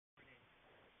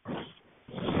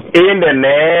In the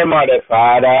name of the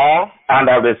Father, and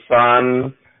of the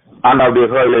Son, and of the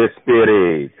Holy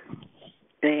Spirit.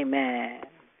 Amen.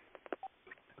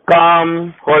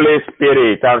 Come, Holy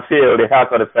Spirit, and fill the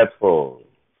heart of the faithful.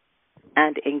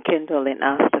 And enkindle in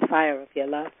us the fire of your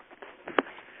love.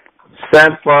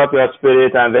 Send forth your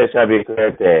Spirit, and they shall be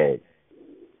created.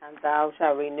 And thou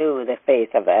shalt renew the face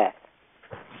of the earth.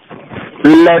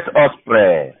 Let us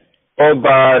pray. O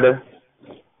God,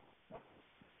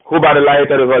 who by the light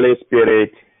of the Holy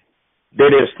Spirit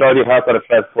did instruct the heart of the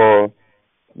faithful,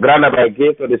 grant by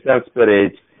gift of the same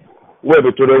Spirit, will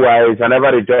be truly wise and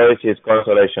ever rejoice his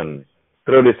consolation,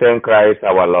 through the same Christ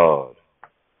our Lord.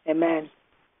 Amen.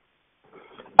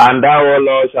 And thou, O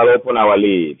Lord, shall open our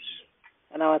lips,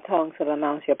 and our tongues shall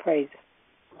announce your praise.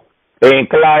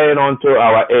 Incline unto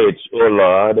our aid, O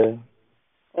Lord.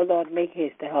 O Lord, make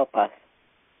haste to help us.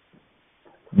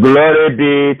 Glory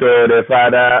be to the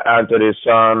Father, and to the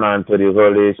Son, and to the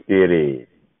Holy Spirit.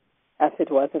 As it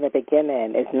was in the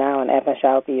beginning, is now, and ever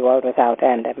shall be, world without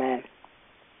end. Amen.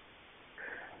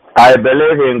 I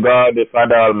believe in God, the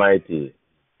Father Almighty,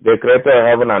 the Creator of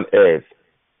heaven and earth,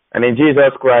 and in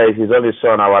Jesus Christ, his only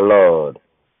Son, our Lord,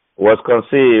 who was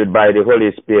conceived by the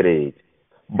Holy Spirit,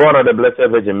 born of the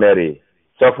Blessed Virgin Mary,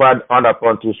 suffered under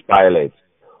Pontius Pilate,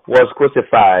 was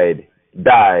crucified,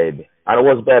 died, and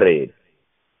was buried.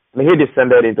 And he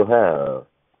descended into hell.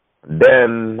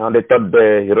 Then, on the third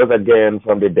day, he rose again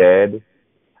from the dead,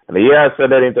 and he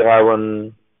ascended into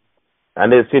heaven,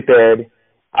 and is seated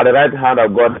at the right hand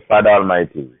of God the Father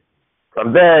Almighty.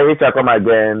 From there he shall come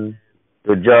again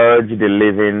to judge the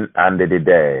living and the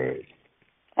dead.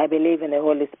 I believe in the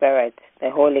Holy Spirit,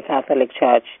 the Holy Catholic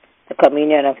Church, the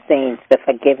communion of saints, the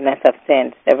forgiveness of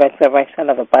sins, the resurrection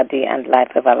of the body, and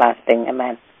life everlasting.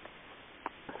 Amen.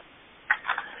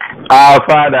 Our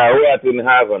Father, who art in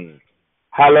heaven,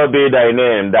 hallowed be thy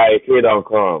name, thy kingdom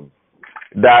come.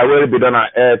 Thy will be done on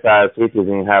earth as it is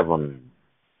in heaven.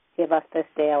 Give us this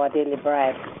day our daily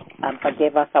bread, and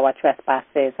forgive us our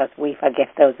trespasses as we forgive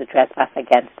those who trespass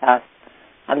against us.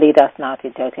 And lead us not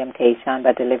into temptation,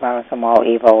 but deliver us from all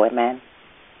evil. Amen.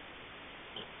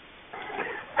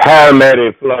 Hail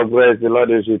Mary, full of grace, the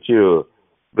Lord is with you.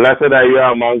 Blessed are you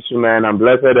amongst men, and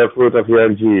blessed the fruit of your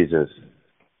womb, Jesus.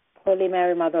 Holy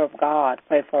Mary, Mother of God,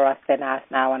 pray for us sinners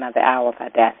now and at the hour of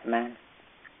our death. Amen.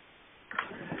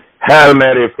 Hail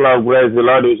Mary, full of grace, the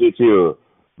Lord is with you.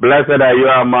 Blessed are you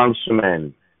amongst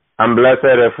men, and blessed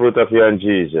the fruit of your womb,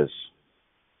 Jesus.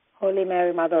 Holy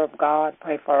Mary, Mother of God,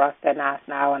 pray for us sinners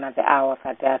now and at the hour of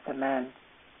our death. Amen.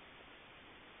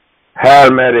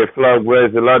 Hail Mary, full of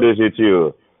grace, the Lord is with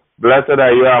you. Blessed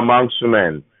are you amongst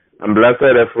men, and blessed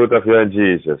the fruit of your womb,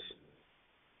 Jesus.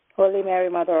 Holy Mary,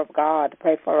 Mother of God,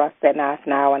 pray for us sinners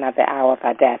now and at the hour of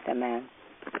our death. Amen.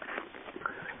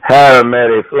 Hail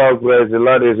Mary, full of grace, the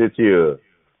Lord is with you.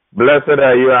 Blessed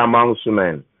are you amongst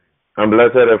men, and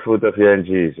blessed the fruit of your womb,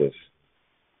 Jesus.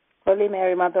 Holy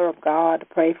Mary, Mother of God,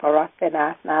 pray for us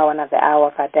sinners now and at the hour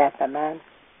of our death. Amen.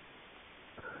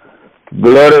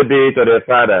 Glory be to the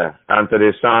Father, and to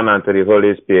the Son, and to the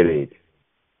Holy Spirit.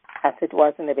 As it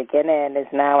was in the beginning, is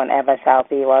now, and ever shall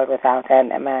be, world without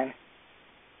end. Amen.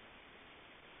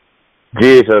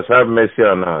 Jesus, have mercy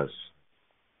on us.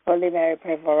 Holy Mary,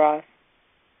 pray for us.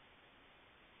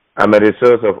 And may the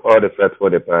souls of all the faithful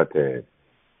departed,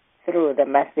 through the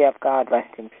mercy of God,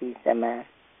 rest in peace. Amen.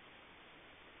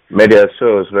 may their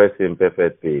souls rest in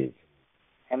perfect peace.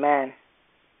 Amen.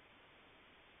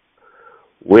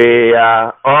 We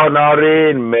are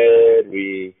honoring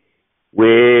Mary.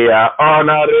 We are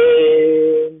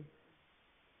honoring.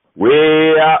 We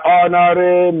are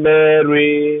honoring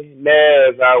Mary.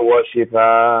 Never worship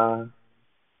her.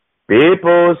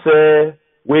 People say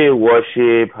we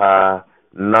worship her.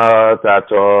 Not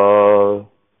at all.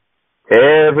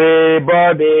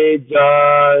 Everybody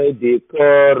join the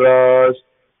chorus.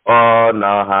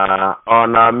 Honor her,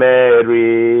 honor Mary.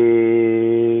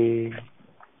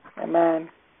 Amen.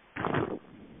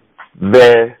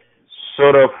 The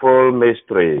sorrowful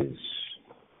mysteries.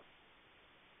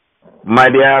 My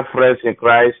dear friends in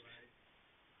Christ,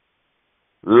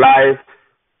 life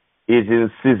is in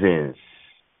seasons.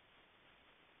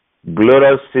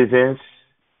 Glorious seasons,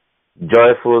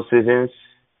 joyful seasons.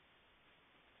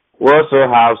 We also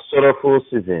have sorrowful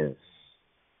seasons.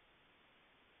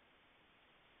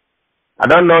 I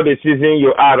don't know the season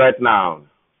you are right now,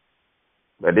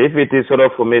 but if it is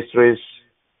sorrowful mysteries,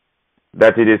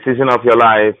 that is the season of your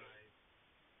life,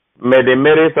 may the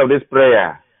merits of this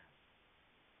prayer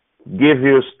give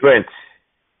you strength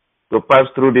to pass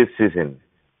through this season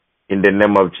in the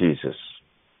name of Jesus.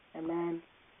 Amen.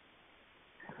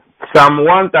 Psalm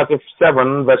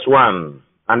 137 verse 1,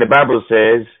 and the Bible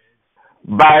says,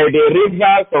 by the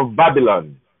rivers of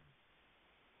Babylon.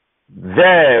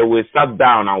 There we sat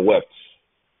down and wept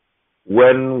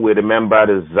when we remembered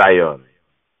Zion.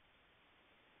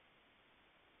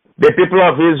 The people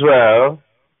of Israel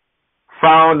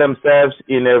found themselves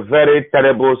in a very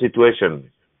terrible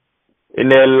situation,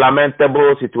 in a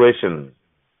lamentable situation,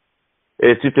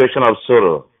 a situation of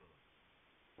sorrow.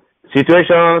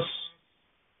 Situations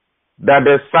that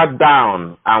they sat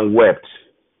down and wept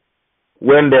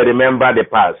when they remember the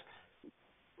past,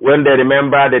 when they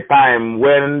remember the time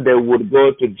when they would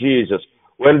go to Jesus,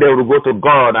 when they would go to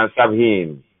God and serve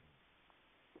Him.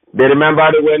 They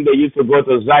remembered when they used to go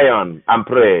to Zion and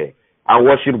pray and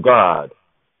worship God.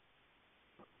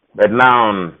 But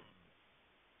now,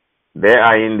 they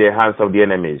are in the hands of the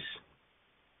enemies.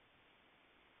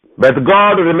 But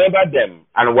God remembered them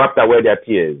and wiped away their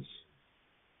tears.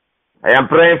 I am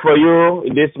praying for you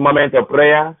in this moment of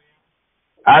prayer,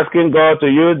 asking God to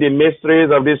use the mysteries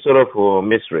of this sorrowful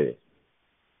mystery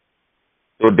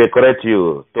to decorate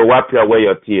you, to wipe away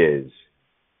your tears.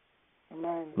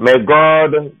 Amen. May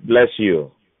God bless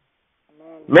you.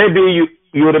 Amen. Maybe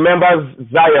you remember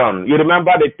Zion, you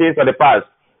remember the things of the past,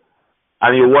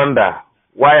 and you wonder,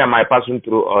 why am I passing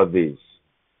through all this?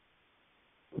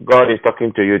 God is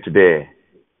talking to you today.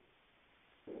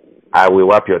 I will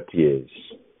wipe your tears.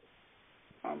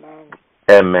 Amen.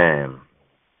 Amen.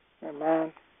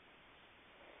 Amen.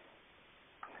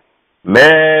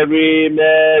 Mary,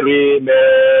 Mary,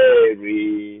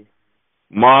 Mary,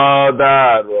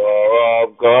 Mother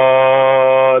of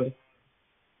God.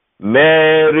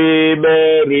 Mary,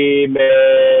 Mary,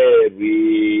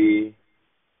 Mary,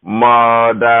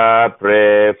 Mother,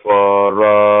 pray for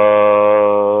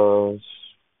us.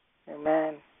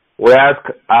 Amen. We ask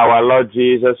our Lord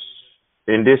Jesus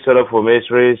in these sorrowful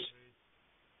mysteries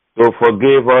to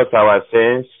forgive us our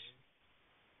sins,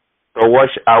 to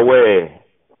wash away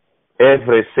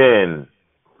every sin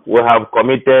we have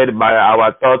committed by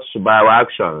our thoughts, by our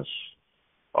actions,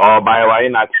 or by our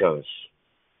inactions.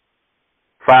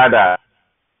 Father,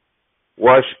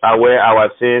 wash away our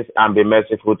sins and be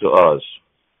merciful to us.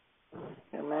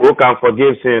 Amen. Who can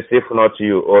forgive sins if not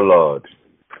you, O Lord?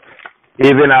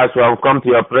 Even as we have come to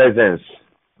your presence,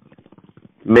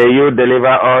 may you deliver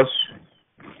us,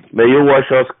 may you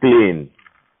wash us clean.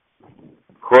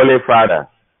 Holy Father,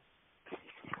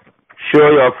 show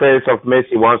your face of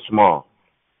mercy once more.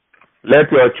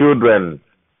 Let your children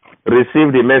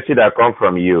receive the mercy that comes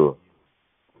from you.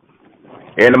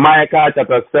 In Micah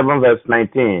chapter 7 verse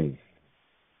 19,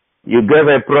 you gave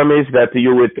a promise that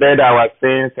you will tread our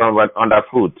sins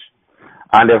underfoot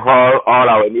and haul all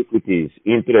our iniquities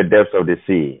into the depths of the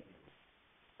sea.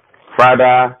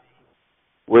 Father,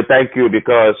 we thank you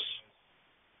because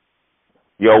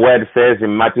your word says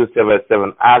in Matthew 7 verse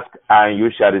 7, ask and you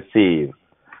shall receive.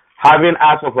 Having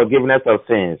asked for forgiveness of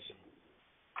sins,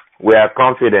 we are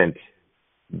confident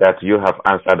that you have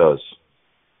answered us.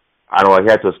 And we're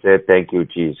here to say thank you,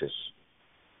 Jesus.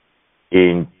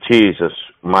 In Jesus'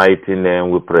 mighty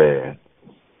name we pray.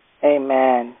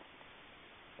 Amen.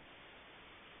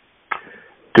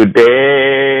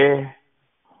 Today,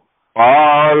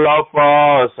 all of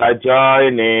us are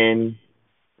joining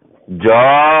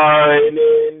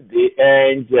the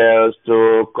angels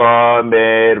to call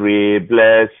Mary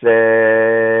blessed.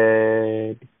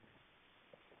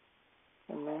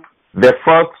 Amen. The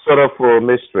fourth sorrowful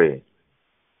mystery,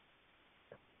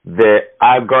 the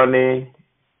agony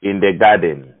in the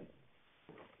garden.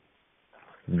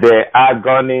 The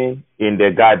agony in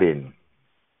the garden.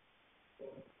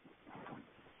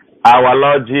 Our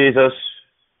Lord Jesus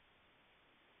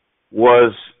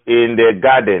was in the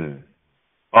garden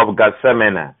of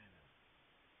Gethsemane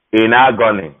in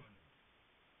agony.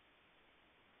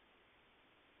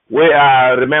 We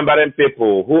are remembering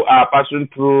people who are passing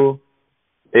through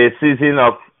a season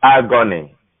of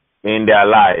agony in their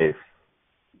life.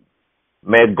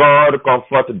 May God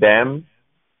comfort them.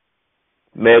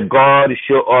 May God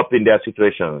show up in their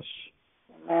situations.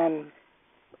 Amen.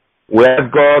 We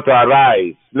ask God to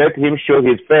arise. Let him show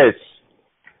his face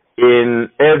in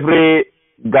every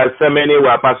Gethsemane we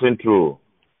are passing through.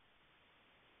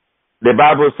 The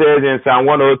Bible says in Psalm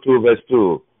 102 verse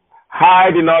 2,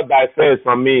 hide not thy face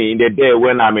from me in the day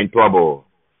when I'm in trouble.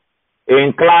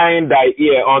 Incline thy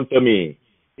ear unto me.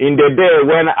 In the day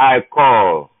when I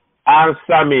call,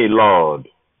 answer me, Lord.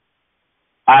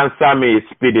 Answer me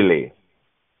speedily.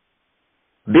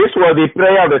 This was the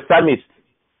prayer of the psalmist.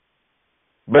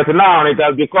 But now it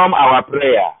has become our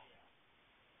prayer.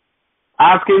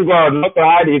 Asking God not to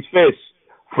hide his face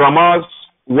from us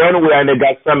when we are in the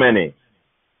Gethsemane.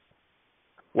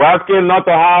 We're asking not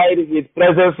to hide his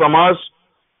presence from us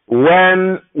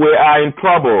when we are in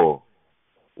trouble,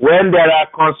 when there are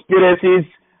conspiracies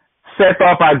set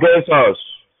up against us.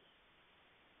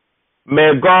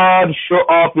 May God show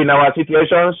up in our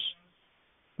situations.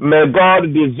 May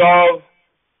God dissolve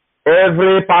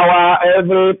every power,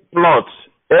 every plot,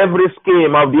 every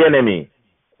scheme of the enemy.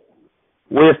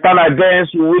 We stand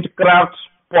against witchcraft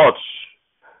plots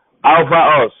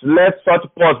over us. Let such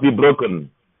plots be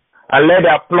broken, and let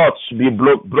their plots be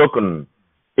broken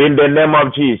in the name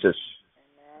of Jesus.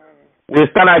 We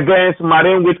stand against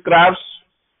marine witchcrafts.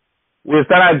 We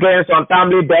stand against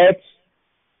untimely deaths.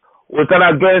 We stand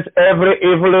against every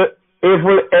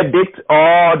evil edict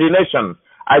or ordination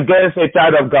against a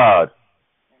child of God.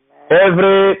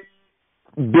 Every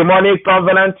demonic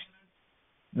covenant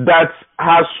that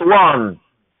has sworn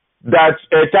that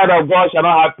a child of God shall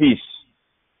not have peace.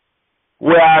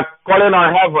 We are calling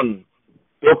on heaven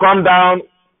to come down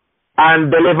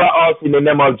and deliver us in the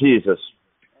name of Jesus.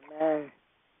 Amen.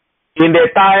 In the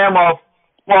time of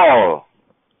Paul,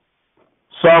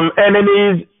 some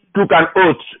enemies took an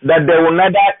oath that they will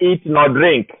neither eat nor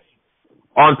drink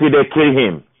until they kill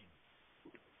him.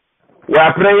 We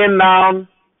are praying now,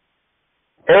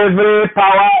 every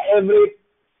power, every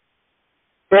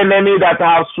enemy that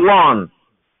has sworn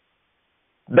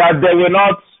that they will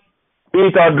not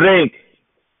eat or drink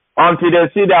until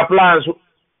they see their plans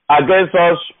against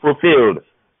us fulfilled,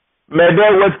 may they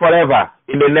wait forever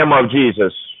in the name of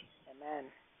Jesus. Amen.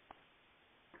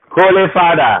 Holy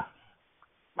Father,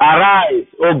 arise,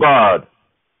 O God.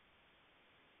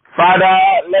 Father,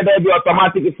 let there be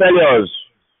automatic failures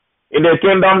in the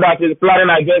kingdom that is planning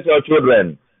against your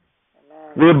children.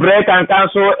 Amen. We break and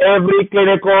cancel every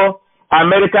clinical and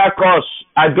medical curse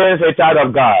against a child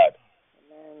of God.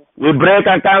 Amen. We break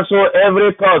and cancel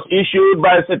every curse issued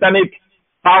by satanic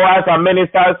powers and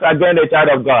ministers against a child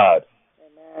of God.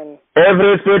 Amen.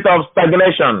 Every spirit of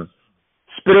stagnation,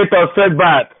 spirit of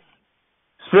setback,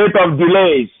 spirit of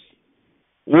delays,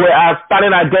 we are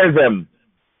standing against them.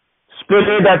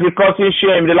 Spirit that will cause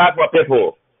shame in the life of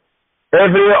people.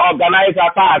 Every organized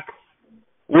attack,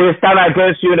 we stand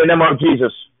against you in the name of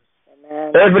Jesus.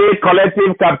 Amen. Every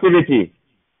collective captivity,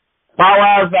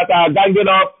 powers that are ganging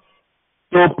up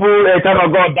to pull a child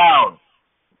of God down.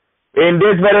 In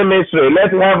this very mystery,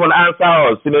 let heaven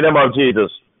answer us in the name of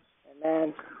Jesus.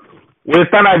 Amen. We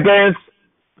stand against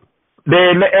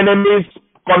the enemy's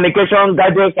communication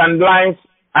gadgets and lines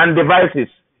and devices.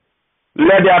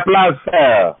 Let their plans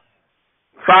fail.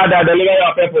 Father, deliver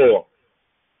your people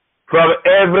from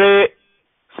every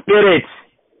spirit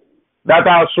that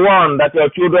has sworn that your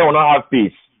children will not have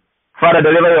peace. Father,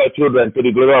 deliver your children to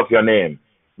the glory of your name.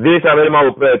 This and many more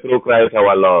we pray through Christ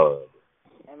our Lord.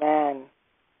 Amen.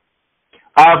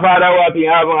 Our Father, who art in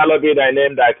heaven, hallowed be thy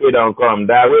name, thy kingdom come.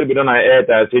 Thy will be done on earth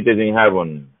as it is in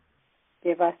heaven.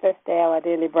 Give us this day our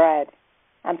daily bread,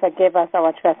 and forgive us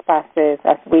our trespasses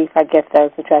as we forgive those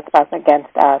who trespass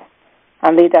against us.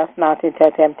 And lead us not into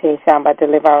temptation, but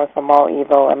deliver us from all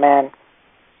evil. Amen.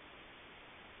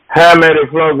 Hail Mary,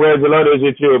 full of grace, the Lord is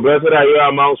with you. Blessed are you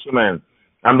amongst women,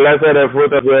 and blessed the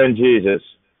fruit of your womb, Jesus.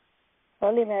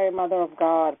 Holy Mary, Mother of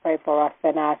God, pray for us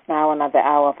sinners now and at the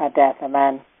hour of our death.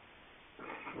 Amen.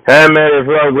 Hail Mary,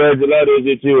 full of grace, the Lord is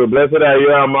with you. Blessed are you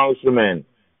amongst women,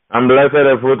 and blessed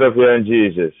the fruit of your womb,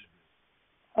 Jesus.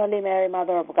 Holy Mary,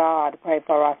 Mother of God, pray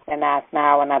for us sinners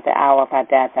now and at the hour of our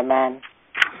death. Amen.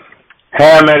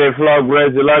 Hail Mary, full of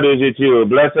grace, the Lord is with you.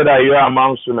 Blessed are you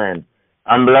amongst women,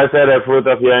 and blessed the fruit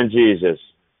of your womb, Jesus.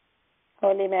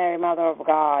 Holy Mary, Mother of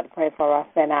God, pray for us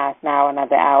sinners now and at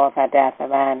the hour of our death.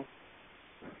 Amen.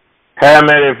 Hail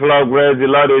Mary, full of grace, the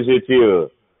Lord is with you.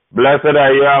 Blessed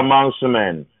are you amongst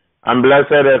women, and blessed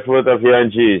the fruit of your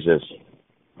womb, Jesus.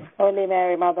 Holy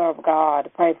Mary, Mother of God,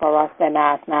 pray for us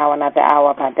sinners now and at the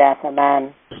hour of our death.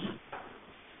 Amen.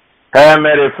 Hail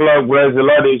Mary, full of grace, the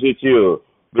Lord is with you.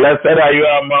 Blessed are you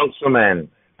amongst women,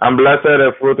 and blessed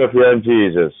the fruit of your womb,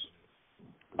 Jesus.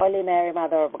 Holy Mary,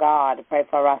 Mother of God, pray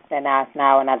for us sinners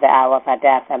now and at the hour of our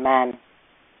death. Amen.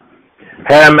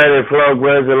 Hail Mary, full of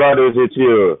grace, the Lord is with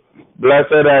you.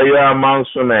 Blessed are you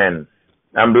amongst women,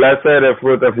 and blessed the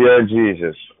fruit of your womb,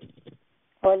 Jesus.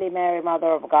 Holy Mary,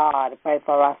 Mother of God, pray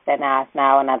for us sinners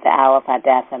now and at the hour of our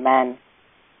death. Amen.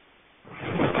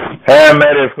 Hail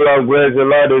Mary, full of grace, the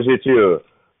Lord is with you.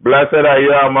 Blessed are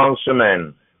you amongst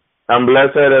women, and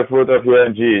blessed the fruit of your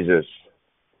womb, Jesus.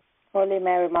 Holy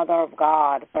Mary, Mother of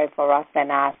God, pray for us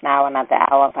sinners now and at the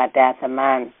hour of our death.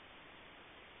 Amen.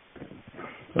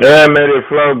 Hail Mary,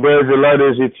 full of grace, the Lord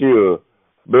is with you.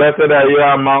 Blessed are you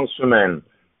amongst women,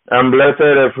 and blessed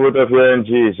the fruit of your womb,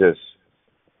 Jesus.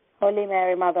 Holy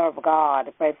Mary, Mother of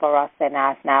God, pray for us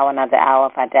sinners now and at the hour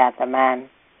of our death. Amen.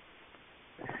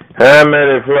 Hail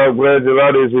Mary, full of grace, the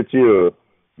Lord is with you.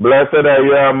 Blessed are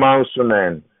you amongst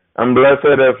women, and blessed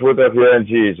the fruit of your womb,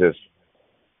 Jesus.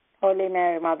 Holy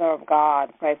Mary, Mother of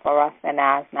God, pray for us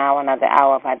sinners, now and at the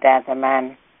hour of our death.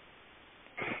 Amen.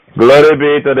 Glory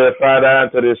be to the Father,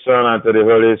 and to the Son, and to the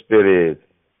Holy Spirit.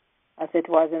 As it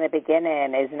was in the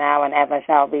beginning, is now, and ever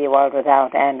shall be, world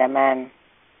without end. Amen.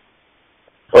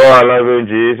 Oh, our loving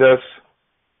Jesus,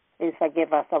 Please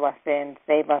forgive us our sins,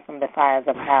 save us from the fires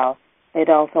of hell, lead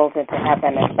all souls into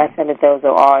heaven, especially those who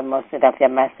are in most need of your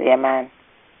mercy. Amen.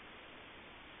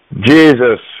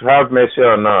 Jesus, have mercy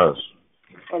on us.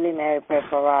 Holy Mary, pray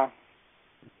for us.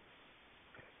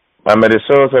 And may the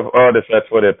souls of all the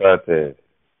faithful departed,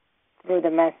 Through the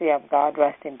mercy of God,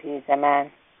 rest in peace.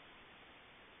 Amen.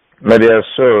 may their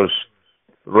souls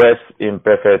rest in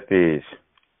perfect peace.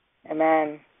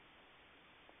 Amen.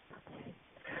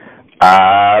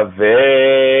 Ave,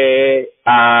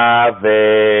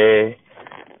 Ave,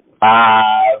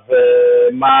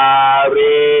 Ave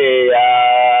Maria.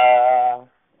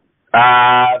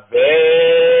 Ave,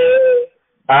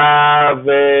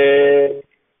 Ave,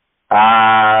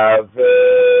 Ave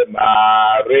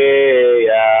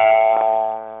Maria.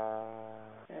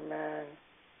 Amen.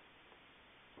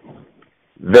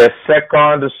 The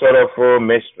second sorrowful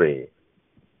mystery,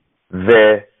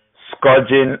 the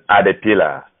scourging at the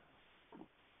pillar.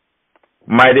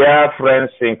 My dear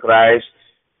friends in Christ,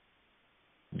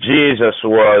 Jesus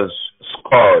was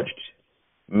scourged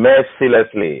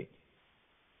mercilessly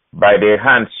by the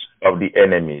hands of the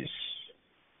enemies.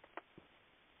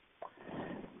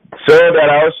 So there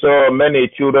are also many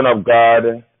children of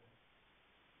God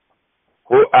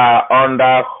who are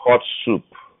under hot soup,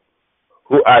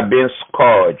 who are being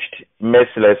scourged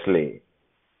mercilessly,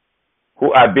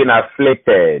 who are being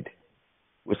afflicted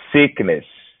with sickness,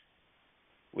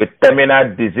 with terminal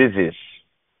diseases,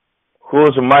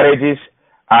 whose marriages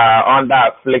are under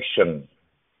affliction,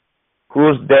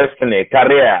 whose destiny,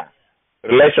 career,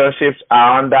 relationships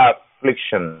are under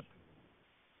affliction.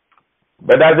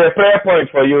 But there's a prayer point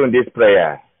for you in this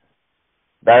prayer,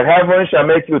 that heaven shall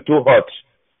make you too hot,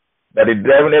 that the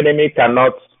devil enemy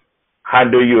cannot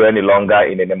handle you any longer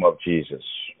in the name of Jesus.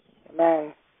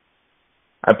 Amen.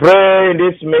 I pray in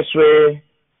this mystery,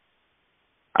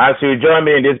 as you join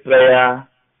me in this prayer,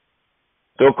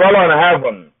 to call on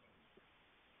heaven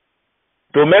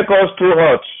to make us too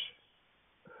hot,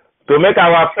 to make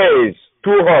our face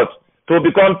too hot, to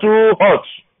become too hot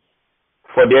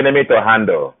for the enemy to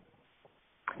handle.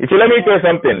 You see, let me tell you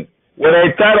something. When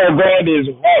a child of God is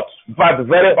hot, but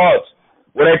very hot,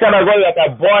 when a child of God is at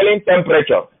a boiling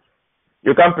temperature,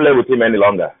 you can't play with him any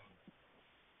longer.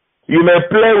 You may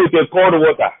play with a cold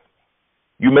water.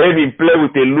 You may even play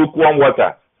with a lukewarm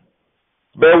water.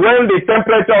 But when the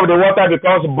temperature of the water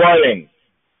becomes boiling,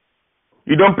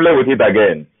 you don't play with it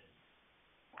again.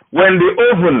 When the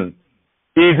oven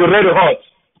is red hot,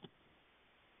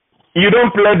 you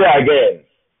don't play there again.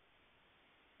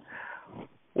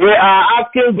 We are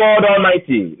asking God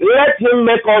Almighty, let him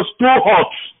make us too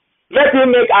hot. Let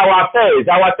him make our faith,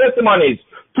 our testimonies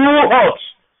too hot,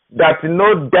 that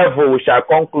no devil shall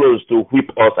come close to whip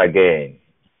us again.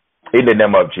 In the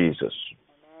name of Jesus.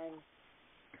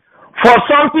 For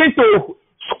something to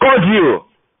scourge you,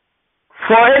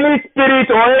 for any spirit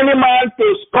or any man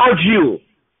to scourge you,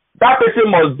 that person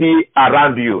must be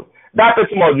around you. That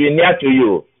person must be near to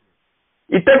you.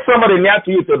 It takes somebody near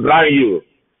to you to drown you.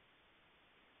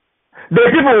 The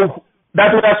people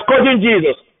that were scourging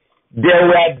Jesus, they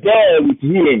were there with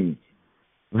him,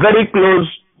 very close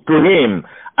to him,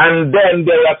 and then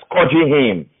they were scourging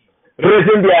him,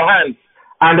 raising their hands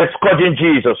and scourging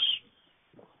Jesus.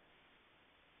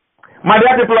 My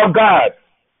dear people of God,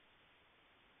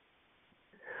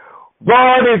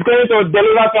 God is going to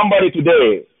deliver somebody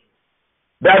today.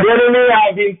 That the enemy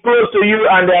has been close to you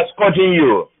and they are scourging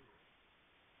you.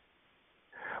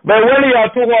 But when you are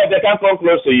too hot, they can't come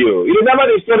close to you. You remember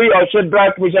the story of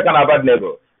Shadrach, Meshach, and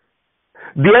Abednego?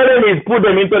 The enemies put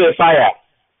them into the fire.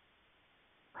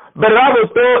 But the Bible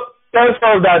tells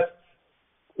us that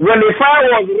when the fire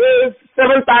was raised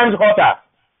 7 times hotter,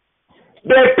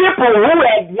 the people who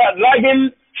were dragging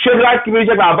Shadrach,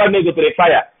 Meshach, and Abednego to the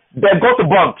fire, they got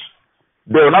burnt.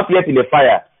 They were not yet in the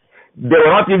fire. They were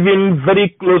not even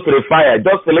very close to the fire,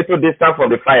 just a little distance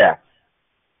from the fire.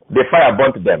 The fire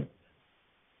burnt them.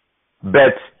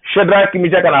 But Shadrach,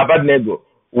 Meshach, and Abednego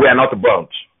were not burnt.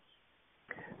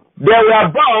 They were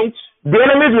burnt, the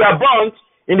enemies were burnt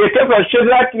in the case of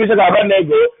Shadrach, Meshach, and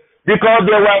Abednego because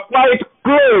they were quite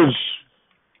close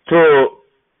to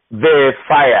the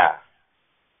fire.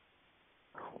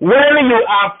 When you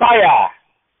are fire,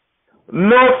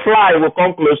 no fly will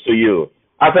come close to you.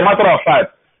 As a matter of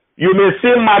fact, you may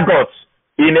see maggots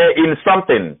in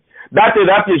something. That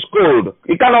is cold.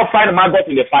 You cannot find maggots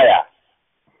in the fire.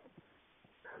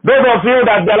 Those of you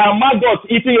that there are maggots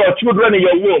eating your children in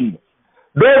your womb,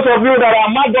 those of you that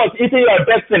are maggots eating your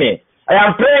destiny, I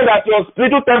am praying that your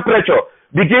spiritual temperature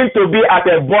begin to be at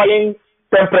a boiling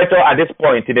temperature at this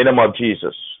point in the name of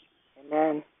Jesus.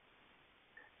 Amen.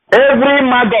 Every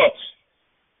maggot,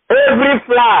 every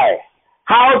fly,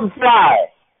 house fly,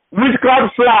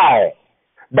 witchcraft fly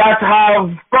that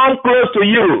have come close to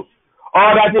you or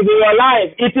that is in your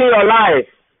life, eating your life,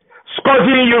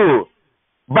 scourging you,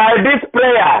 by this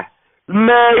prayer,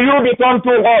 may you become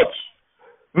too hot.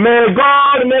 May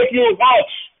God make you hot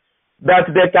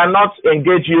that they cannot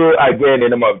engage you again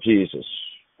in the name of Jesus.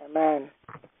 Amen.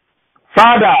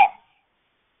 Father,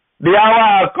 the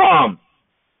hour has come.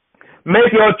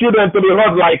 Make your children to be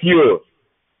hot like you.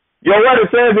 Your word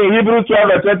says in Hebrews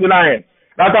 12:29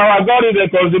 that our God is a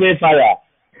consuming fire.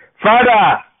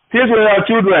 Father, since we are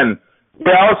children, we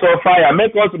are also fire.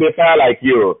 Make us to be fire like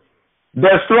you.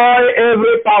 Destroy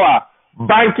every power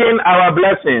banking our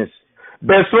blessings.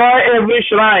 Destroy every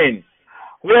shrine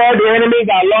where the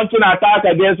enemies are launching attacks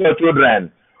against your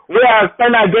children. We are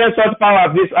standing against such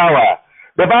power this hour.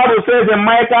 The Bible says in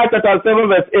Micah chapter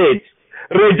 7:8,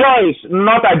 rejoice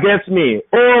not against me,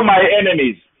 O my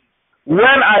enemies.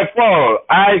 When I fall,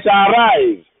 I shall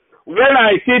rise. When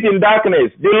I sit in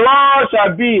darkness, the Lord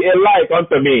shall be a light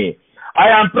unto me. I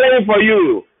am praying for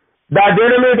you that the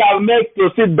enemies are made to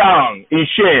sit down in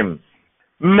shame.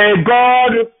 May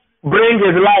God bring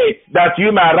his light that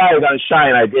you may arise and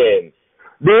shine again.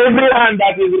 The every hand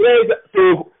that is raised to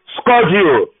scourge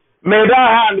you, may that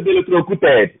hand be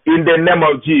electrocuted in the name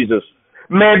of Jesus.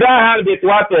 May that hand be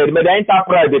thwarted. May the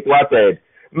enterprise be thwarted.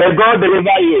 May God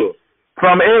deliver you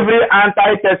from every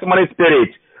anti-testimony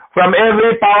spirit, from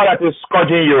every power that is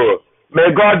scourging you.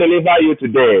 May God deliver you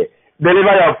today.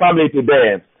 Deliver your family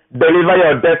today. Deliver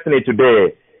your destiny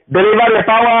today. Deliver you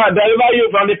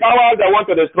from the powers that want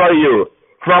to destroy you.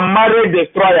 From marriage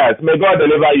destroyers, may God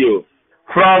deliver you.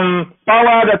 From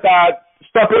powers that are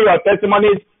stopping your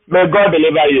testimonies, may God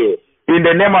deliver you. In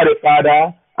the name of the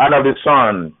Father, and of the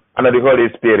Son, and of the Holy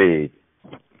Spirit.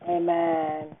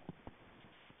 Amen.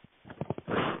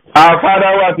 Our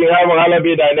Father who art in heaven, hallowed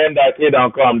be thy name, thy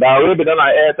kingdom come. Thy will be done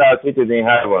on earth as it is in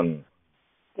heaven.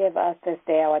 Give us this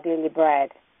day our daily bread,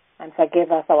 and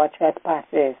forgive us our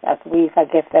trespasses, as we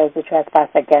forgive those who trespass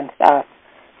against us.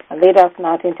 And lead us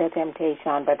not into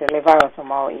temptation, but deliver us from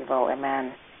all evil.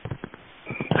 Amen.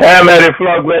 Hail Mary,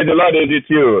 full of grace, the Lord is with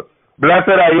you. Blessed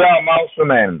are you amongst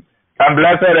women, and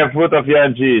blessed the fruit of your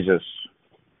Jesus.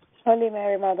 Holy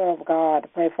Mary, Mother of God,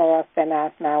 pray for us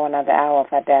sinners now and at the hour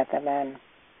of our death. Amen.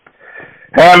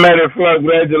 Hail Mary, full of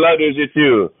grace, the Lord is with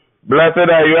you. Blessed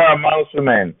are you amongst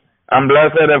women, and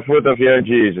blessed the fruit of your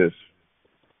Jesus.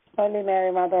 Holy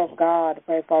Mary, Mother of God,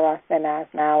 pray for us sinners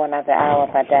now and at the hour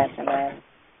of our death. Amen.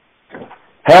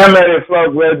 Hail Mary, full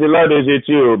of grace, the Lord is with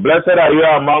you. Blessed are you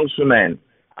amongst women,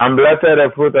 and blessed the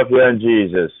fruit of your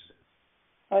Jesus.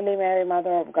 Holy Mary,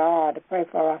 Mother of God, pray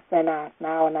for us sinners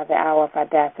now and at the hour of our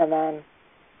death. Amen.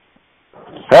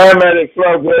 Hail Mary,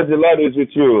 full of grace, the Lord is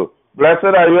with you. Blessed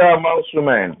are you amongst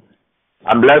women,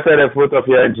 and blessed the fruit of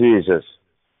your Jesus.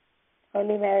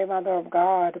 Holy Mary, Mother of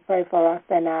God, pray for us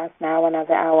sinners now and at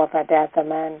the hour of our death.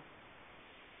 Amen.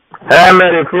 Hail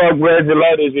Mary, full of grace, the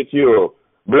Lord is with you.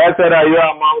 Blessed are you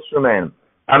amongst women,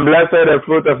 and blessed the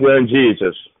fruit of your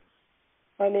Jesus.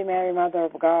 Holy Mary, Mother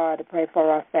of God, pray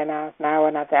for us sinners now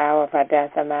and at the hour of our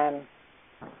death. Amen.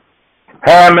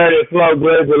 Hail Mary, full of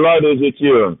grace, the Lord is with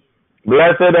you.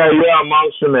 Blessed are you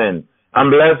amongst women, and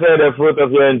blessed the fruit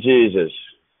of your Jesus.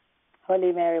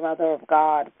 Holy Mary, Mother of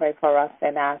God, pray for us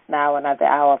sinners now and at the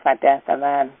hour of our death.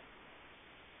 Amen.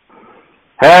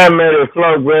 Hail Mary,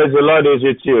 full of grace, the Lord is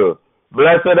with you.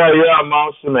 Blessed are you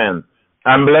amongst women,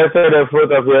 and blessed the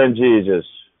fruit of your Jesus.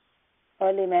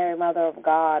 Holy Mary, Mother of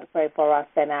God, pray for us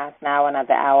sinners now and at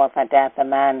the hour of our death.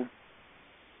 Amen.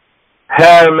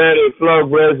 Hail Mary, full of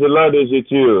grace, the Lord is with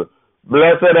you.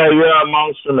 Blessed are you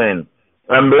amongst women,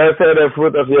 and blessed the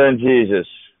fruit of your Jesus.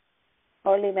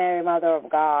 Holy Mary, Mother of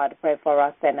God, pray for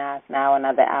us sinners now and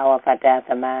at the hour of our death.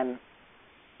 Amen.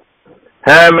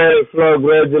 Hail Mary, full of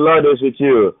grace, the Lord is with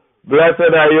you.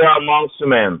 Blessed are you amongst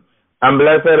women, and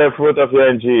blessed the fruit of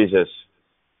your Jesus.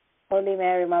 Holy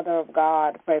Mary, Mother of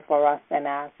God, pray for us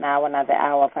sinners now and at the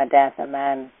hour of our death.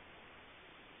 Amen.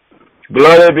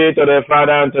 Glory be to the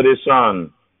Father, and to the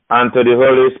Son, and to the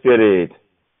Holy Spirit.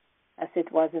 As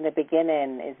it was in the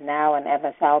beginning, is now, and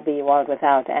ever shall be, world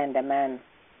without end. Amen.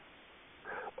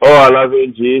 Oh, our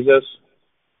loving Jesus,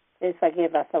 Please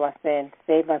forgive us our sins,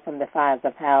 save us from the fires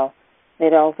of hell,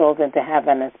 Lead all souls into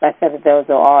heaven, especially those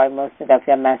who are in most need of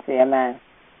your mercy. Amen.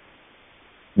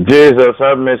 Jesus,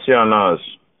 have mercy on us.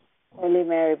 Holy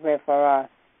Mary, pray for us.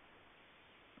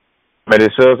 May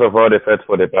the souls of all the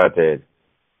faithful departed,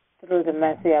 Through the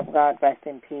mercy of God, rest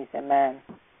in peace. Amen.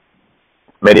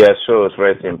 may their souls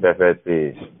rest in perfect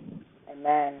peace.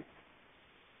 Amen.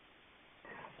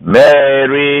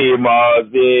 Mary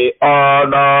must be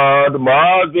honored,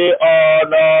 must be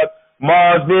honored,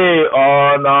 must be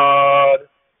honored.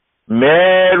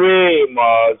 Mary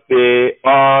must be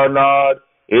honored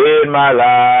in my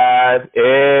life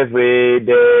every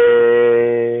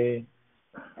day.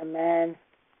 Amen.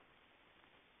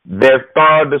 The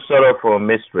third sorrowful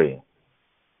mystery,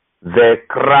 the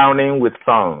crowning with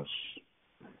thorns.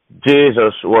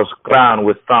 Jesus was crowned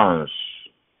with thorns.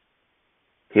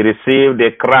 He received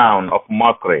the crown of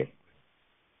mockery,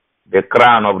 the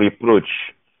crown of reproach.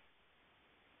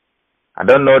 I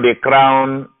don't know the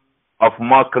crown of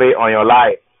mockery on your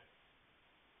life.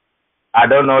 I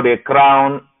don't know the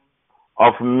crown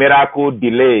of miracle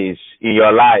delays in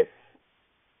your life.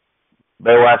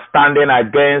 But we are standing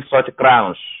against such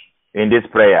crowns in this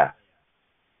prayer.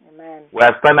 Amen. We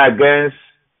are standing against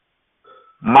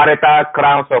marital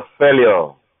crowns of failure.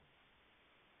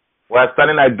 We are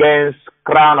standing against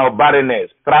crown of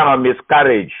barrenness, crown of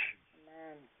miscarriage,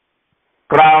 Amen.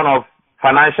 crown of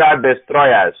financial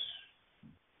destroyers,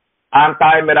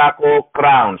 anti-miracle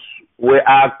crowns. We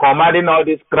are commanding all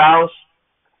these crowns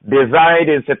designed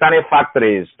in satanic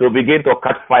factories to begin to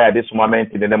catch fire this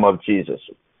moment in the name of Jesus.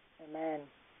 Amen.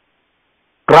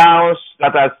 Crowns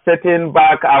that are setting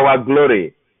back our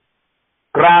glory.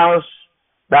 Crowns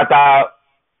that are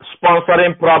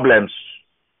sponsoring problems,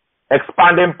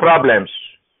 expanding problems,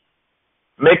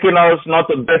 making us not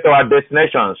to get to our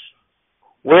destinations.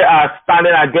 We are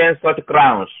standing against such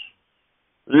crowns.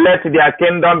 Let their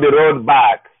kingdom be rolled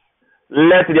back.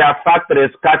 Let their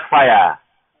factories catch fire.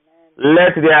 Amen.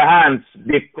 Let their hands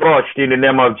be crushed in the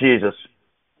name of Jesus.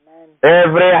 Amen.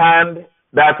 Every hand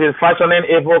that is fashioning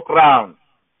evil crown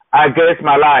against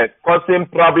my life, causing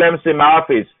problems in my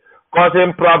office,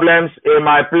 causing problems in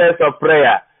my place of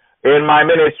prayer, in my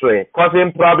ministry,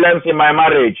 causing problems in my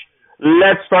marriage,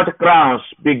 let such crowns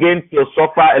begin to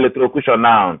suffer electrocution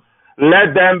now.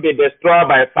 Let them be destroyed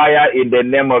by fire in the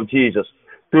name of Jesus.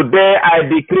 Today I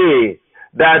decree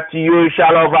that you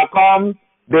shall overcome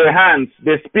the hands,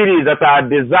 the spirits that are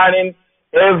designing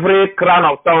every crown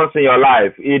of thorns in your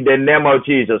life in the name of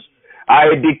Jesus.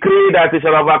 I decree that you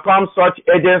shall overcome such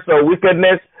agents of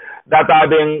wickedness that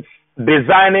have been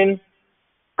designing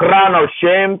crown of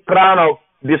shame, crown of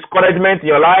discouragement in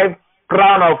your life,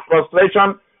 crown of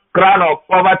frustration, crown of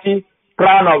poverty,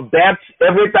 crown of debt.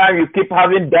 Every time you keep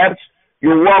having debt,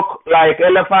 you walk like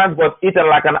elephant but eaten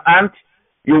like an ant.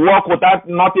 You walk without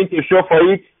nothing to show for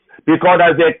it because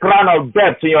there's a crown of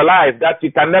debt in your life that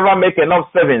you can never make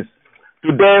enough savings.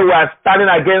 Today we are standing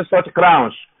against such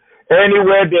crowns.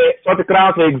 Anywhere such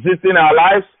crowns exist in our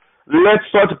lives, let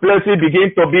such places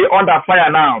begin to be under fire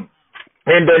now.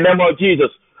 In the name of Jesus,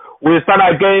 we stand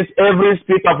against every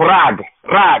spirit of rag.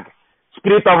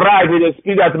 Spirit of rag is a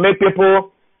spirit that makes people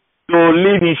to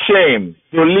live in shame,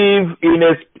 to live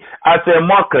as a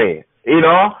mockery. You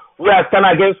know, we are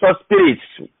standing against such spirits.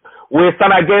 We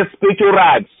stand against spiritual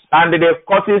rags and the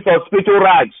causes of spiritual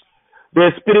rags. The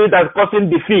spirit that's causing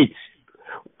defeat,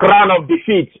 crown of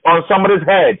defeat on somebody's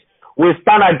head. We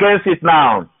stand against it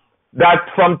now. That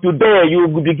from today you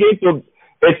begin to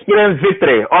experience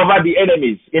victory over the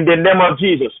enemies in the name of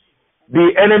Jesus.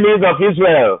 The enemies of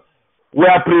Israel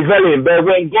were prevailing, but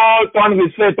when God turned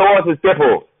his face towards his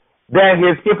people, then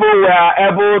his people were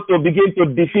able to begin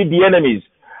to defeat the enemies.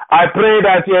 I pray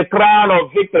that a crown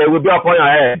of victory will be upon your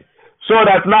head, so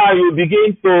that now you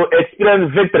begin to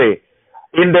experience victory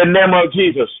in the name of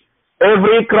Jesus.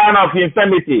 Every crown of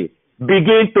infirmity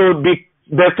begin to be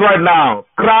destroyed now.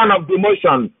 Crown of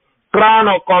demotion, crown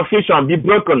of confusion be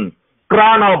broken.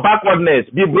 Crown of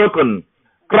backwardness be broken.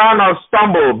 Crown of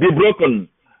stumble be broken.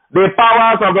 The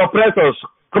powers of the oppressors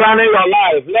crowning your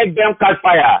life, let them catch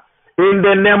fire in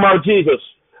the name of Jesus.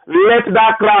 Let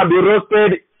that crown be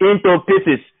roasted into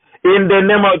pieces in the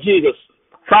name of Jesus.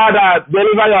 Father,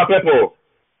 deliver your people.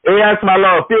 Yes, my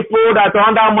Lord. People that are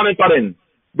under monitoring,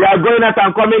 they are going out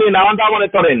and coming in under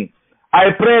monitoring.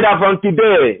 I pray that from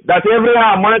today, that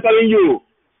everyone monitoring you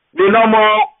will no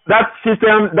more, that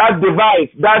system, that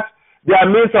device, that their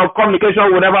means of communication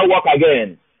will never work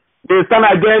again. They stand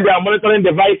against their monitoring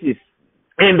devices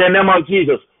in the name of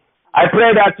Jesus. I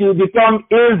pray that you become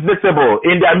invisible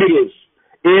in their midst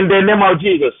in the name of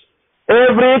Jesus.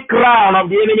 Every crown of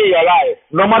the enemy in your life,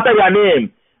 no matter your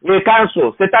name, we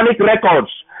cancel satanic records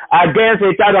against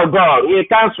a child of God. We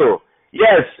cancel.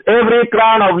 Yes, every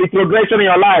crown of retrogression in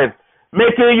your life,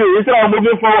 making you, instead of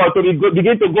moving forward, to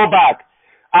begin to go back.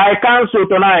 I cancel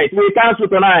tonight. We cancel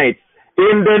tonight.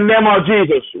 In the name of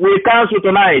Jesus, we cancel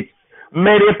tonight.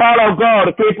 May the power of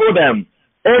God cripple them.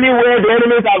 Anywhere the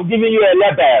enemies have given you a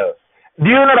label. Do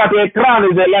you know that a crown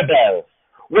is a label?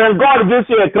 When God gives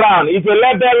you a crown, it's a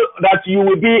label that you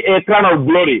will be a crown of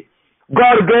glory.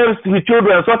 God gives his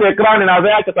children such a crown in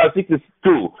Isaiah chapter 62.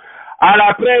 And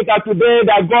I pray that today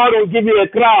that God will give you a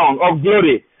crown of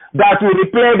glory that will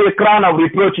replace the crown of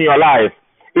reproach in your life.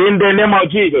 In the name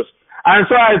of Jesus. And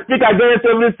so I speak against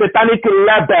every satanic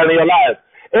label in your life,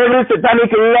 every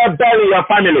satanic label in your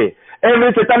family,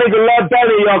 every satanic label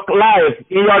in your life,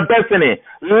 in your destiny.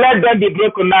 Let them be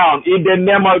broken down in the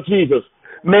name of Jesus.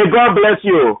 May God bless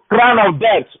you. Crown of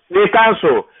death, we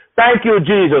cancel. Thank you,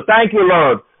 Jesus. Thank you,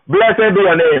 Lord. Blessed be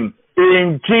your name.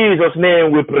 In Jesus'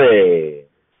 name we pray.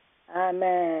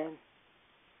 Amen.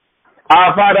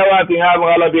 Our Father, what in heaven,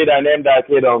 hallowed be thy name, thy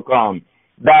kingdom come.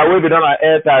 Thy will be done on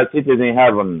earth as it is in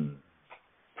heaven.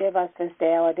 Give us this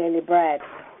day our daily bread,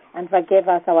 and forgive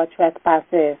us our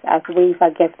trespasses, as we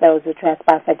forgive those who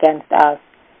trespass against us.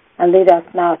 And lead us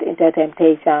not into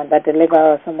temptation, but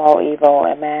deliver us from all evil.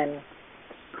 Amen.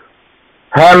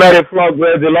 Hail Mary, full of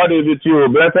grace, the Lord is with you.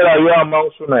 Blessed are you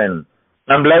amongst women,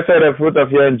 and blessed the fruit of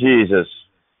your womb, Jesus.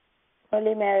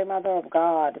 Holy Mary, Mother of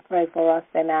God, pray for us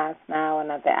sinners, now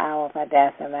and at the hour of our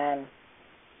death. Amen.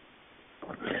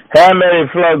 Hail Mary,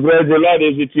 full of grace, the Lord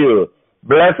is with you.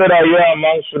 Blessed are you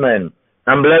amongst women,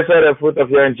 and blessed the fruit of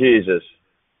your womb, Jesus.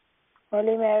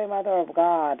 Holy Mary, Mother of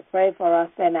God, pray for us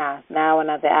sinners, now and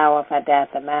at the hour of our death.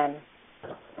 Amen.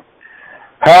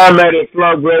 Hail Mary, full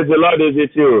of grace, the Lord is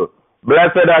with you.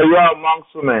 Blessed are you amongst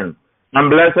women, and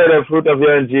blessed the fruit of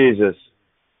your womb, Jesus.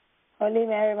 Holy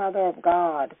Mary, Mother of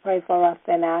God, pray for us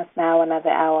sinners, now and at the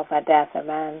hour of our death.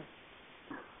 Amen.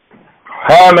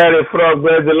 Hail Mary, full of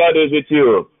grace, the Lord is with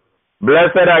you.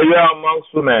 Blessed are you amongst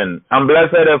women, and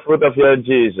blessed the fruit of your womb,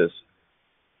 Jesus.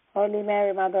 Holy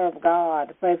Mary, Mother of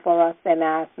God, pray for us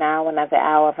sinners, now and at the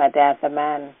hour of our death.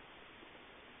 Amen.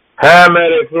 Hail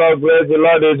Mary, full of grace, the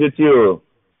Lord is with you.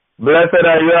 Blessed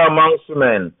are you amongst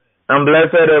women, and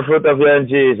blessed the fruit of your womb,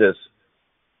 Jesus.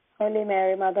 Holy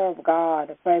Mary, Mother of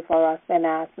God, pray for us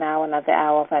sinners, now and at the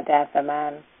hour of our death.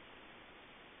 Amen.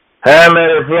 Hail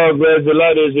Mary, full of grace, the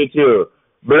Lord is with you.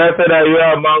 Blessed are you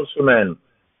amongst women,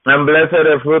 and blessed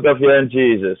the fruit of your womb,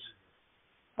 Jesus.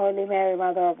 Holy Mary,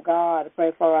 Mother of God,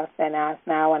 pray for us sinners,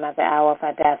 now and at the hour of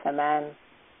our death. Amen.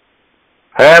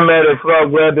 Hail Mary, full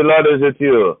of grace, the Lord is with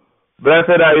you.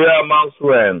 Blessed are you amongst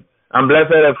women, and blessed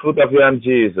the fruit of your womb,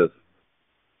 Jesus.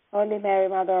 Holy Mary,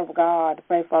 Mother of God,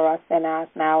 pray for us sinners,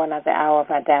 now and at the hour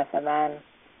of our death. Amen.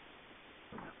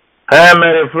 Hail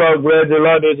Mary, full of grace, the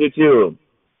Lord is with you.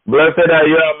 Blessed are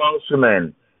you amongst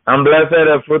women, and blessed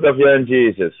the fruit of your womb,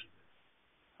 Jesus.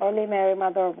 Holy Mary,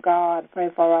 Mother of God, pray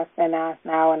for us sinners,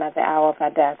 now and at the hour of our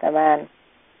death. Amen.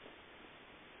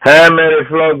 Hail Mary,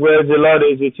 full of grace, the Lord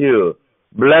is with you.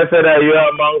 Blessed are you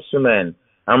amongst women,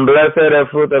 and blessed the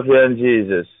fruit of your womb,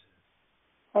 Jesus.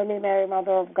 Holy Mary,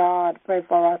 Mother of God, pray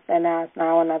for us sinners,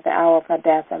 now and at the hour of our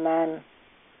death. Amen.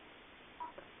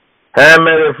 Hail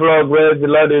Mary, full of grace, the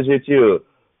Lord is with you.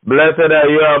 Blessed are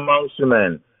you amongst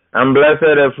women, and blessed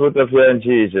the fruit of your womb,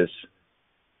 Jesus.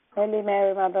 Holy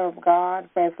Mary, Mother of God,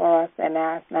 pray for us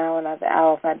sinners, now and at the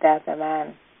hour of our death.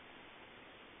 Amen.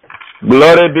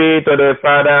 Glory be to the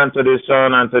Father, and to the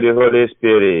Son, and to the Holy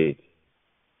Spirit.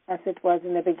 As it was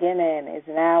in the beginning, is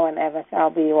now, and ever shall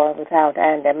be, world without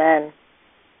end. Amen.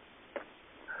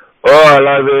 Oh, our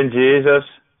loving Jesus,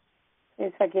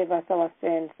 Please forgive us our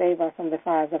sins, save us from the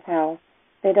fires of hell.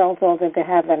 Lead all souls into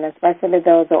heaven, especially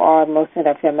those who are most in need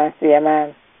of your mercy.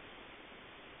 Amen.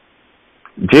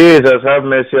 Jesus, have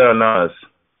mercy on us.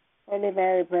 Holy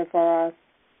Mary, pray for us.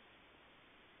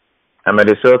 And may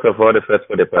the souls of all the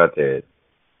faithful departed,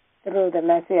 Through the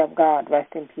mercy of God,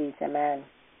 rest in peace. Amen.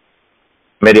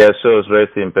 may their souls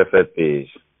rest in perfect peace.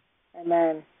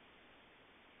 Amen.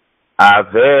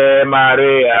 Ave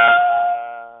Maria,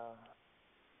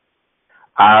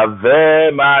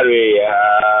 Ave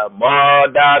Maria,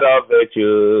 Mother of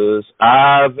virtues.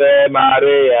 Ave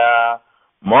Maria,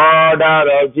 Mother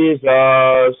of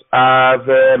Jesus.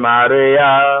 Ave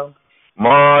Maria,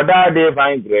 Mother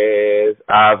divine grace.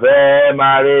 Ave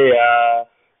Maria,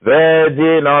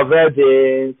 Virgin of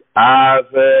virgins.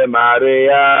 Ave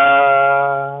Maria,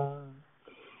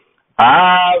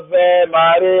 Ave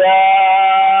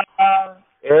Maria,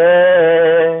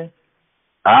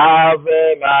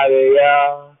 Ave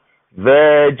Maria,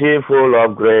 Virgin full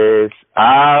of grace.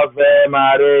 Ave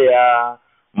Maria,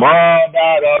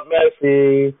 Mother of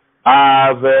mercy.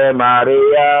 Ave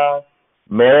Maria,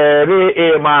 Mary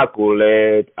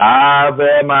Immaculate,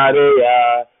 Ave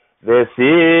Maria, the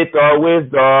seat of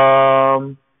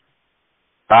wisdom,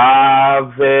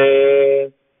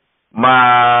 Ave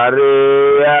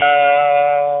Maria.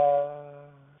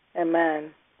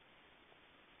 Amen.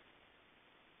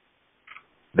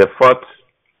 The fourth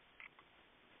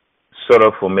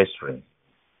sorrowful mystery,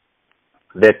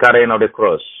 the carrying of the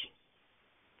cross.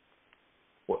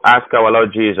 We ask our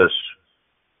Lord Jesus,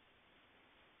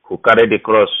 who carried the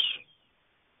cross,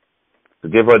 to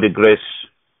give us the grace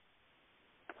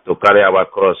to carry our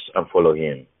cross and follow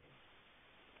him.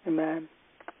 Amen.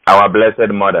 Our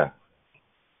Blessed Mother,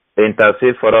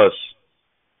 intercede for us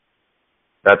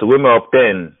that we may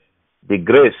obtain the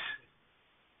grace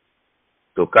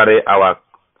to carry our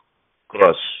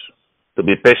cross, to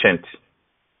be patient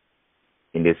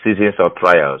in the seasons of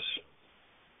trials.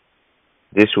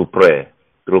 This we pray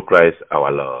through Christ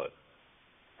our Lord.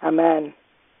 Amen.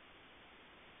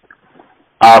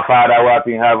 Our Father who art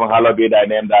in heaven, hallowed be thy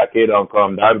name, thy kingdom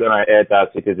come, thy will be done on earth as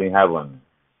it is in heaven.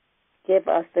 Give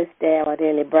us this day our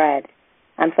daily bread,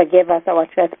 and forgive us our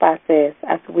trespasses,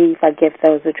 as we forgive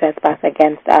those who trespass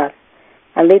against us.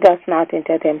 And lead us not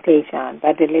into temptation,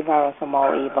 but deliver us from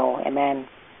all evil. Amen.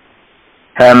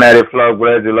 Hail Mary, full of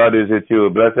grace, the Lord is with you.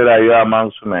 Blessed are you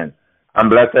amongst women, and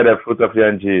blessed the fruit of your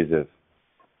womb, Jesus.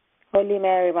 Holy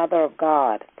Mary, Mother of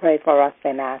God, pray for us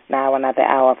sinners, now and at the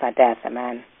hour of our death.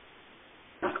 Amen.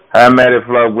 Hail Mary,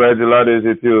 full of grace, the Lord is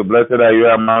with you. Blessed are you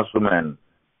amongst women,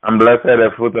 and blessed the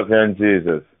fruit of your womb,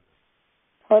 Jesus.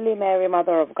 Holy Mary,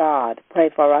 Mother of God, pray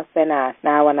for us sinners,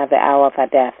 now and at the hour of our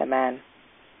death. Amen.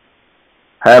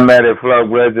 Hail Mary, full of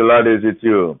grace, the Lord is with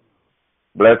you.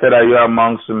 Blessed are you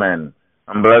amongst women,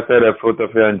 and blessed the fruit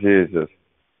of your womb, Jesus.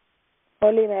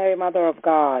 Holy Mary, Mother of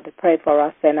God, pray for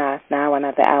us sinners, now and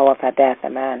at the hour of our death.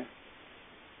 Amen.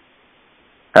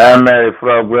 Hail Mary,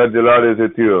 full of grace, the Lord is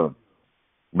with you.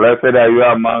 Blessed are you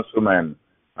amongst women,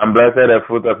 and blessed the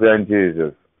fruit of your womb,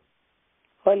 Jesus.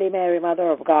 Holy Mary, Mother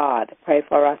of God, pray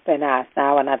for us sinners,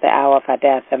 now and at the hour of our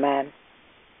death. Amen.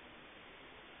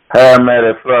 Hail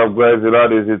Mary, full of grace, the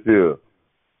Lord is with you.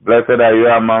 Blessed are you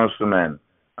amongst women,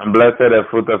 and blessed the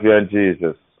fruit of your womb,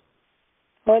 Jesus.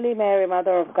 Holy Mary,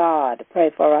 Mother of God,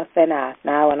 pray for us sinners,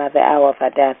 now and at the hour of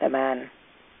our death. Amen.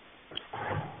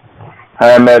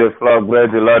 Hail Mary, full of grace,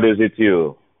 the Lord is with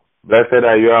you. Blessed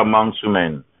are you amongst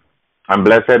women, and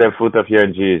blessed the fruit of your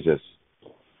womb, Jesus.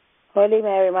 Holy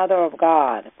Mary, Mother of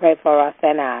God, pray for us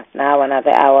sinners, now and at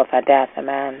the hour of our death.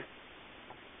 Amen.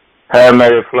 Hail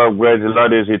Mary, full of grace, the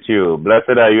Lord is with you.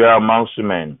 Blessed are you amongst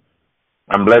women,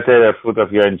 and blessed the fruit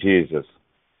of your womb, Jesus.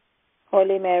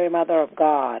 Holy Mary, Mother of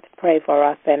God, pray for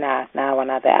us sinners, now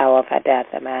and at the hour of our death.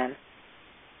 Amen.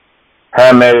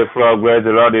 Hail Mary, full of grace, the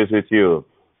Lord is with you.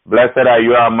 Blessed are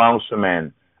you amongst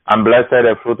women, and blessed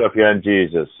the fruit of your womb,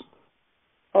 Jesus.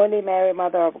 Holy Mary,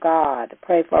 Mother of God,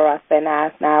 pray for us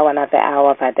sinners, now and at the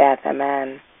hour of our death.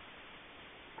 Amen.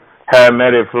 Hail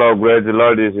Mary, full of grace, the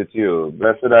Lord is with you.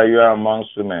 Blessed are you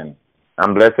amongst women,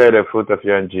 and blessed the fruit of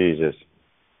your womb, Jesus.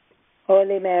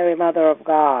 Holy Mary, Mother of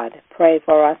God, pray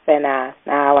for us sinners,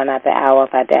 now and at the hour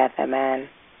of our death. Amen.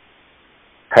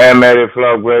 Hail Mary,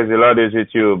 full of grace, the Lord is with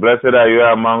you. Blessed are you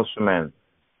amongst women,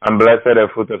 and blessed the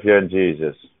fruit of your womb,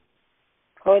 Jesus.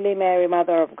 Holy Mary,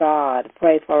 Mother of God,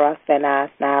 pray for us sinners,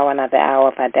 now and at the hour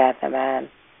of our death. Amen.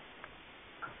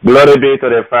 Glory be to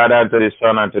the Father, and to the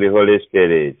Son, and to the Holy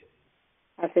Spirit.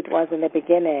 As it was in the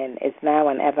beginning, is now,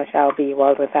 and ever shall be,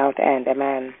 world without end.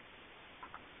 Amen.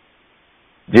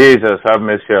 Jesus, have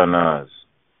mercy on us.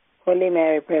 Holy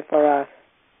Mary, pray for us.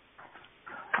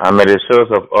 And may the souls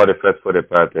of all the faithful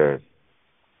departed,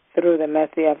 Through the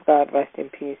mercy of God, rest in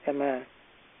peace. Amen.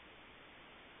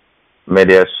 may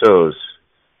their souls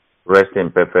rest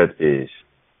in perfect peace.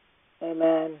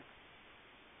 Amen.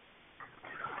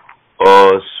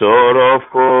 Oh,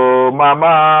 sorrowful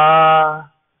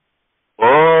mama,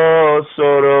 oh,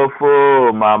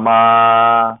 sorrowful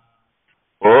mama,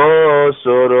 oh,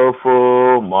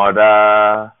 sorrowful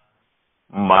mother,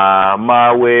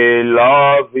 mama, we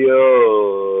love you.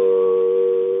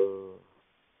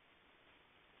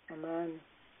 Amen.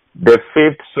 The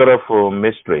fifth sorrowful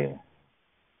mystery,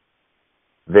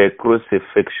 the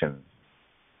crucifixion.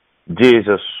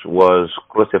 Jesus was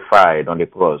crucified on the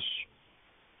cross.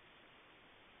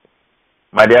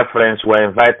 My dear friends, we are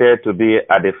invited to be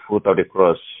at the foot of the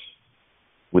cross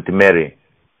with Mary.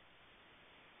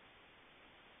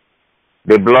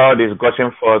 The blood is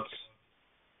gushing forth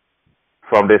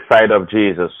from the side of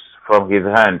Jesus, from his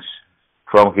hands,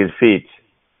 from his feet.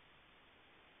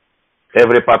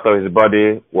 Every part of his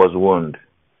body was wounded.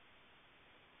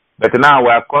 But now we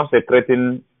are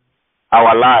consecrating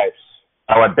our lives,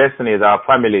 our destinies, our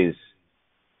families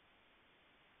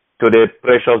to the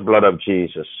precious blood of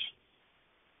Jesus.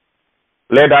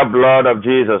 Let that blood of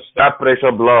Jesus, that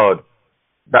precious blood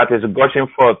that is gushing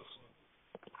forth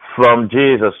from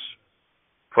Jesus,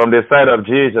 from the side of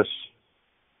Jesus,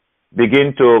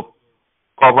 begin to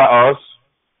cover us,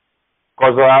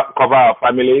 cover our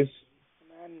families,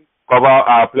 Amen. cover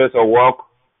our place of work,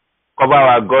 cover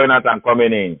our going out and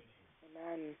coming in.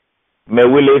 Amen. May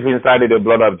we live inside the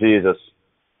blood of Jesus.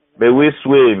 May we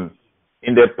swim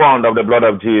in the pond of the blood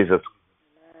of Jesus.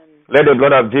 Amen. Let the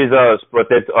blood of Jesus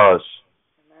protect us.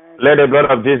 Amen. Let the blood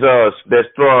of Jesus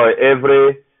destroy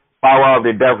every power of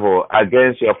the devil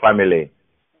against your family.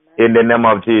 In the name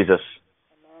of Jesus.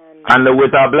 Amen. And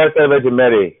with our Blessed Virgin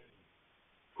Mary,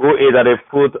 who is at the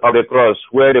foot of the cross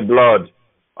where the blood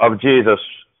of Jesus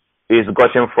is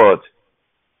gushing forth,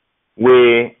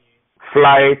 we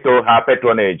fly to her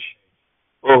patronage.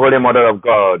 O Holy Mother of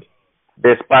God,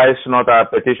 despise not our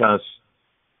petitions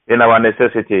in our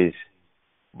necessities,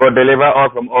 but deliver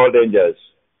us from all dangers.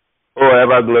 O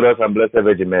ever glorious and blessed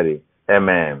Virgin Mary.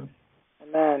 Amen.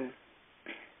 Amen.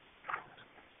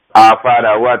 Our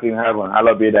Father, who art in heaven,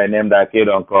 hallowed be thy name, thy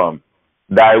kingdom come.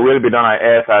 Thy will be done on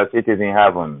earth as it is in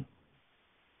heaven.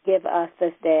 Give us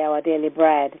this day our daily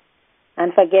bread,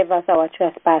 and forgive us our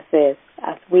trespasses,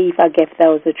 as we forgive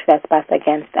those who trespass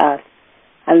against us.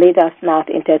 And lead us not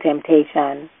into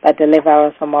temptation, but deliver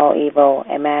us from all evil.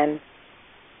 Amen.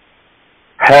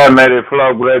 Hail Mary, full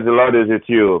of grace, the Lord is with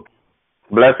you.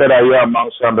 Blessed are you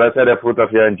amongst men, blessed the fruit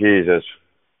of your womb, Jesus.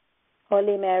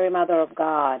 Holy Mary, Mother of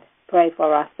God, pray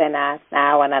for us sinners,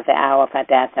 now and at the hour of our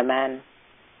death. Amen.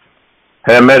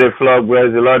 Hail Mary, full of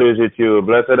grace, the Lord is with you.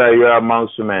 Blessed are you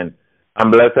amongst men,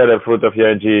 and blessed the fruit of your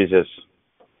womb, Jesus.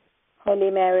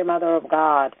 Holy Mary, Mother of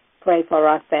God, pray for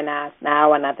us sinners,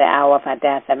 now and at the hour of our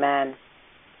death. Amen.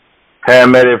 Hail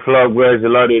Mary, full of grace, the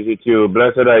Lord is with you.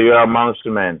 Blessed are you amongst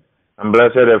men, and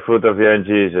blessed the fruit of your womb,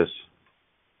 Jesus.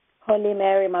 Holy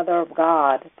Mary, Mother of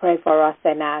God, pray for us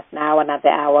sinners, now and at the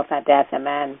hour of our death.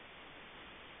 Amen.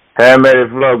 Hail Mary,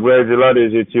 full of grace, the Lord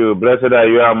is with you. Blessed are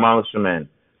you amongst men,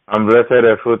 and blessed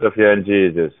the fruit of your womb,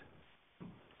 Jesus.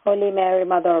 Holy Mary,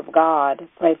 Mother of God,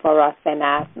 pray for us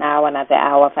sinners, now and at the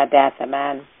hour of our death.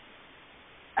 Amen.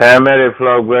 Hail Mary,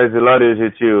 full of grace, the Lord is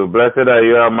with you. Blessed are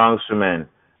you amongst men,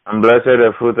 and blessed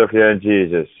the fruit of your womb,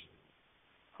 Jesus.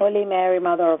 Holy Mary,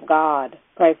 Mother of God,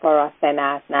 pray for us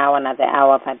sinners, now and at the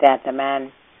hour of our death.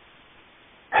 Amen.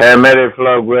 Hail Mary,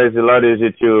 full of grace, the Lord is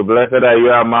with you. Blessed are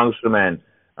you amongst men,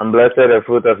 and blessed the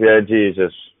fruit of your womb,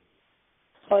 Jesus.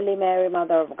 Holy Mary,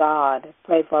 Mother of God,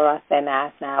 pray for us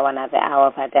sinners, now and at the hour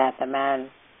of our death. Amen.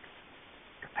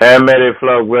 Hail Mary,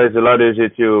 full of grace, the Lord is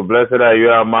with you. Blessed are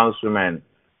you amongst men,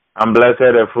 and blessed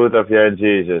the fruit of your womb,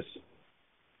 Jesus.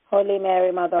 Holy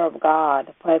Mary, Mother of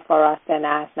God, pray for us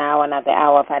sinners, now and at the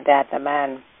hour of our death.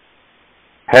 Amen.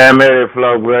 Hail Mary,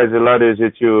 full of grace, the Lord is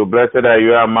with you. Blessed are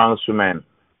you amongst men,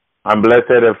 and blessed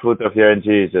the fruit of your womb,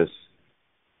 Jesus.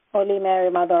 Holy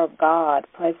Mary, Mother of God,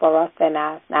 pray for us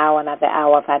sinners, now and at the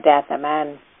hour of our death.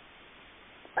 Amen.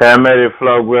 Hail Mary,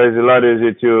 full of grace, the Lord is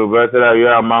with you. Blessed are you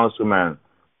amongst men,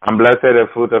 and blessed the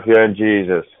fruit of your womb,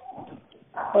 Jesus.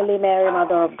 Holy Mary,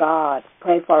 Mother of God,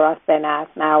 pray for us sinners,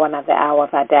 now and at the hour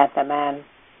of our death. Amen.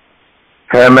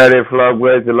 Hail Mary, full of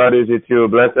grace, the Lord is with you.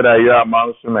 Blessed are you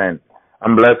amongst men,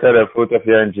 and blessed the fruit of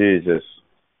your womb, Jesus.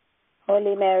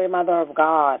 Holy Mary, Mother of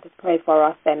God, pray for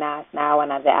us sinners, now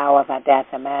and at the hour of our death.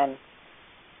 Amen.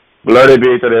 Glory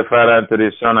be to the Father, and to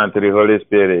the Son, and to the Holy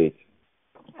Spirit.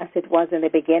 As it was in the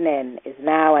beginning, is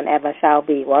now, and ever shall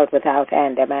be, world without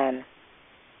end. Amen.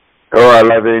 O our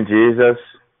loving Jesus,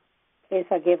 Please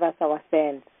forgive us our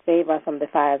sins, save us from the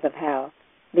fires of hell,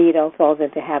 lead all souls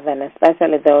into heaven,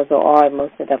 especially those who are in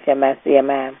most need of your mercy.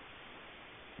 Amen.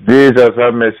 Jesus,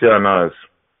 have mercy on us.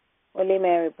 Holy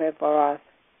Mary, pray for us.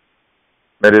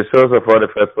 May the souls of all the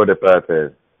faithful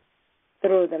departed,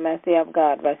 Through the mercy of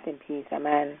God, rest in peace.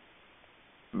 Amen.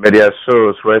 may their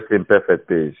souls rest in perfect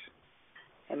peace.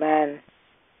 Amen.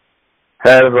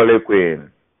 Hail, Holy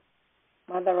Queen,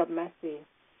 Mother of mercy,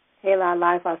 hail our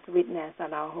life, our sweetness,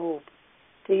 and our hope.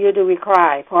 To you do we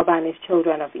cry, poor banished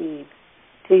children of Eve.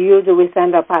 To you do we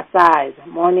send up our sighs,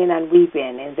 mourning and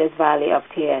weeping in this valley of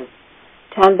tears.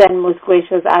 Turn then, most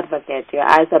gracious Advocate, your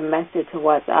eyes of mercy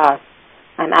towards us,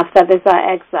 and after this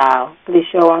our exile, please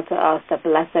show unto us the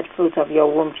blessed fruit of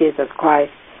your womb, Jesus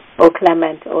Christ. O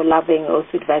clement, O loving, O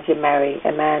sweet Virgin Mary.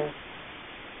 Amen.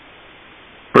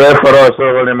 pray for us,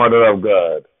 O Holy Mother of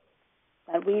God.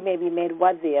 That we may be made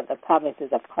worthy of the promises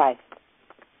of Christ.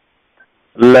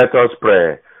 Let us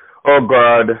pray. O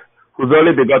God, whose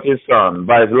only begotten Son,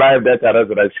 by his life, death, and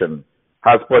resurrection,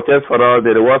 has purchased for us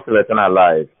the rewards of eternal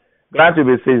life, grant we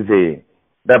beseech thee,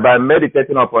 that by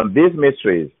meditating upon these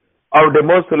mysteries of the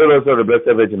most holy Rosary of the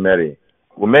Blessed Virgin Mary,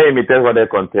 we may imitate what they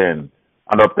contain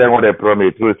and obtain what they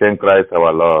promise through Saint Christ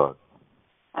our Lord.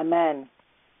 Amen.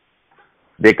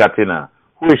 De Catina,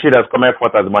 who is she that cometh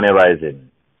forth as morning rising?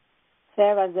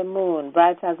 Fair as the moon,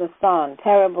 bright as the sun,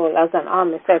 terrible as an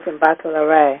army set in battle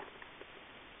array.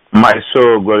 My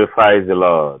soul glorifies the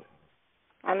Lord.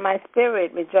 And my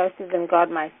spirit rejoices in God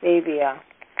my Savior.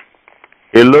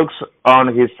 He looks on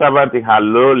his servant in her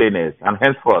lowliness, and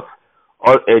henceforth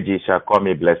all ages shall call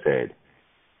me blessed.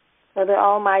 For the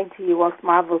Almighty works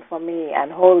marvels for me,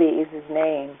 and holy is his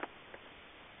name.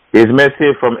 His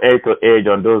mercy from age to age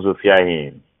on those who fear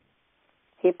him.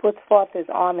 He puts forth his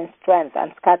arm in strength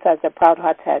and scatters the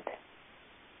proud-hearted.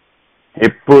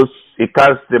 He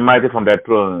casts the mighty from their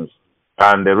thrones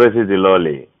and raises the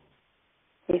lowly.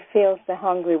 He fills the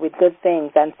hungry with good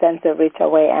things and sends the rich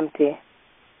away empty.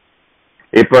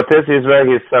 He protects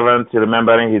Israel, his servant,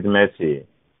 remembering his mercy.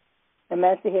 The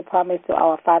mercy he promised to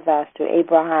our fathers, to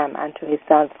Abraham, and to his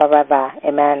sons forever.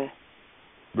 Amen.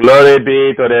 Glory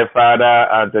be to the Father,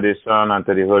 and to the Son, and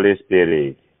to the Holy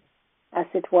Spirit. As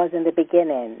it was in the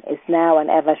beginning, is now, and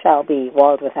ever shall be,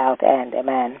 world without end.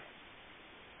 Amen.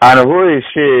 And who is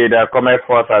she that cometh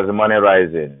forth as the morning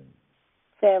rising?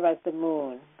 Fair as the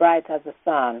moon, bright as the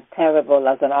sun, terrible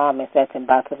as an army set in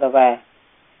battle array.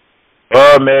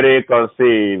 O Mary,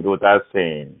 conceived without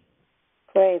sin.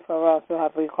 Pray for us who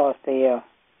have recourse to you.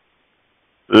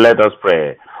 Let us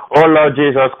pray. O Lord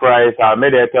Jesus Christ, our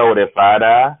mediator with the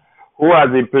Father, who has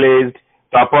been pleased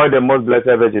to appoint the most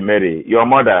blessed Virgin Mary, your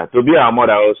mother, to be our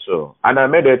mother also, and our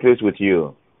mediatrix with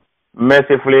you,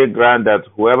 mercifully grant that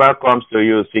whoever comes to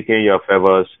you seeking your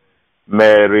favors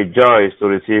may rejoice to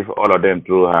receive all of them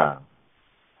through her.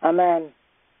 Amen.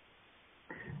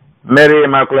 Mary,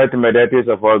 Immaculate Mediatrix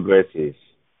of all graces,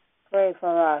 Pray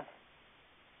for us.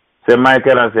 Saint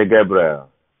Michael and Saint Gabriel,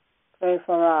 Pray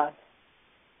for us.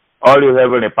 all you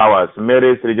heavenly powers,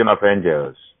 Mary's Legion of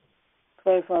Angels,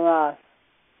 Pray for us.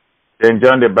 Saint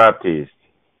John the Baptist,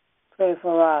 Pray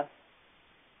for us.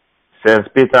 Saints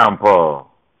Peter and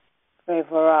Paul, Pray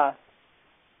for us.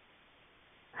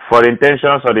 for the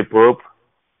intentions of the Pope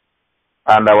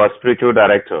and our spiritual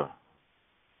director,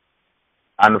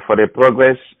 and for the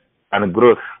progress and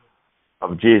growth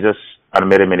of Jesus and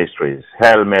Mary Ministries.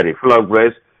 Hail Mary, full of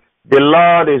grace, the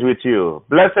Lord is with you.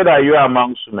 Blessed are you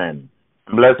amongst men,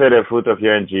 and blessed the fruit of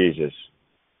your womb, Jesus.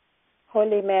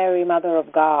 Holy Mary, Mother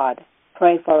of God,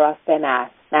 pray for us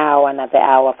sinners, now and at the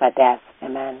hour of our death.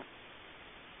 Amen.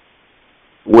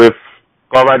 We've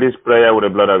covered this prayer with the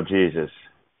blood of Jesus.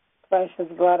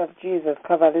 Precious blood of Jesus,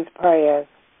 cover these prayers.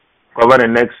 Cover the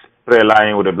next prayer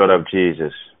line with the blood of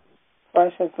Jesus.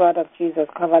 Precious blood of Jesus,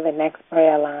 cover the next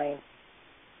prayer line.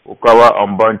 We'll cover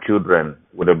unborn children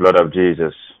with the blood of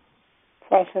Jesus.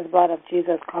 Precious blood of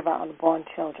Jesus, cover unborn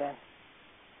children.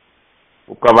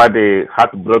 We'll cover the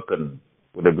heartbroken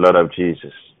with the blood of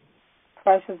Jesus.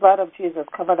 Precious blood of Jesus,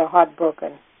 cover the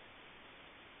heartbroken.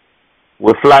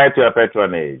 We fly to your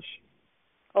patronage.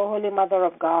 O Holy Mother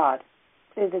of God,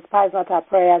 please despise not our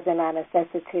prayers and our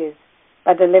necessities,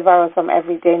 but deliver us from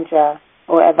every danger,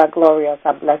 O ever glorious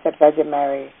and blessed Virgin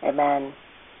Mary. Amen.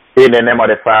 In the name of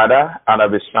the Father, and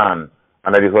of the Son,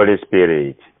 and of the Holy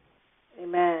Spirit.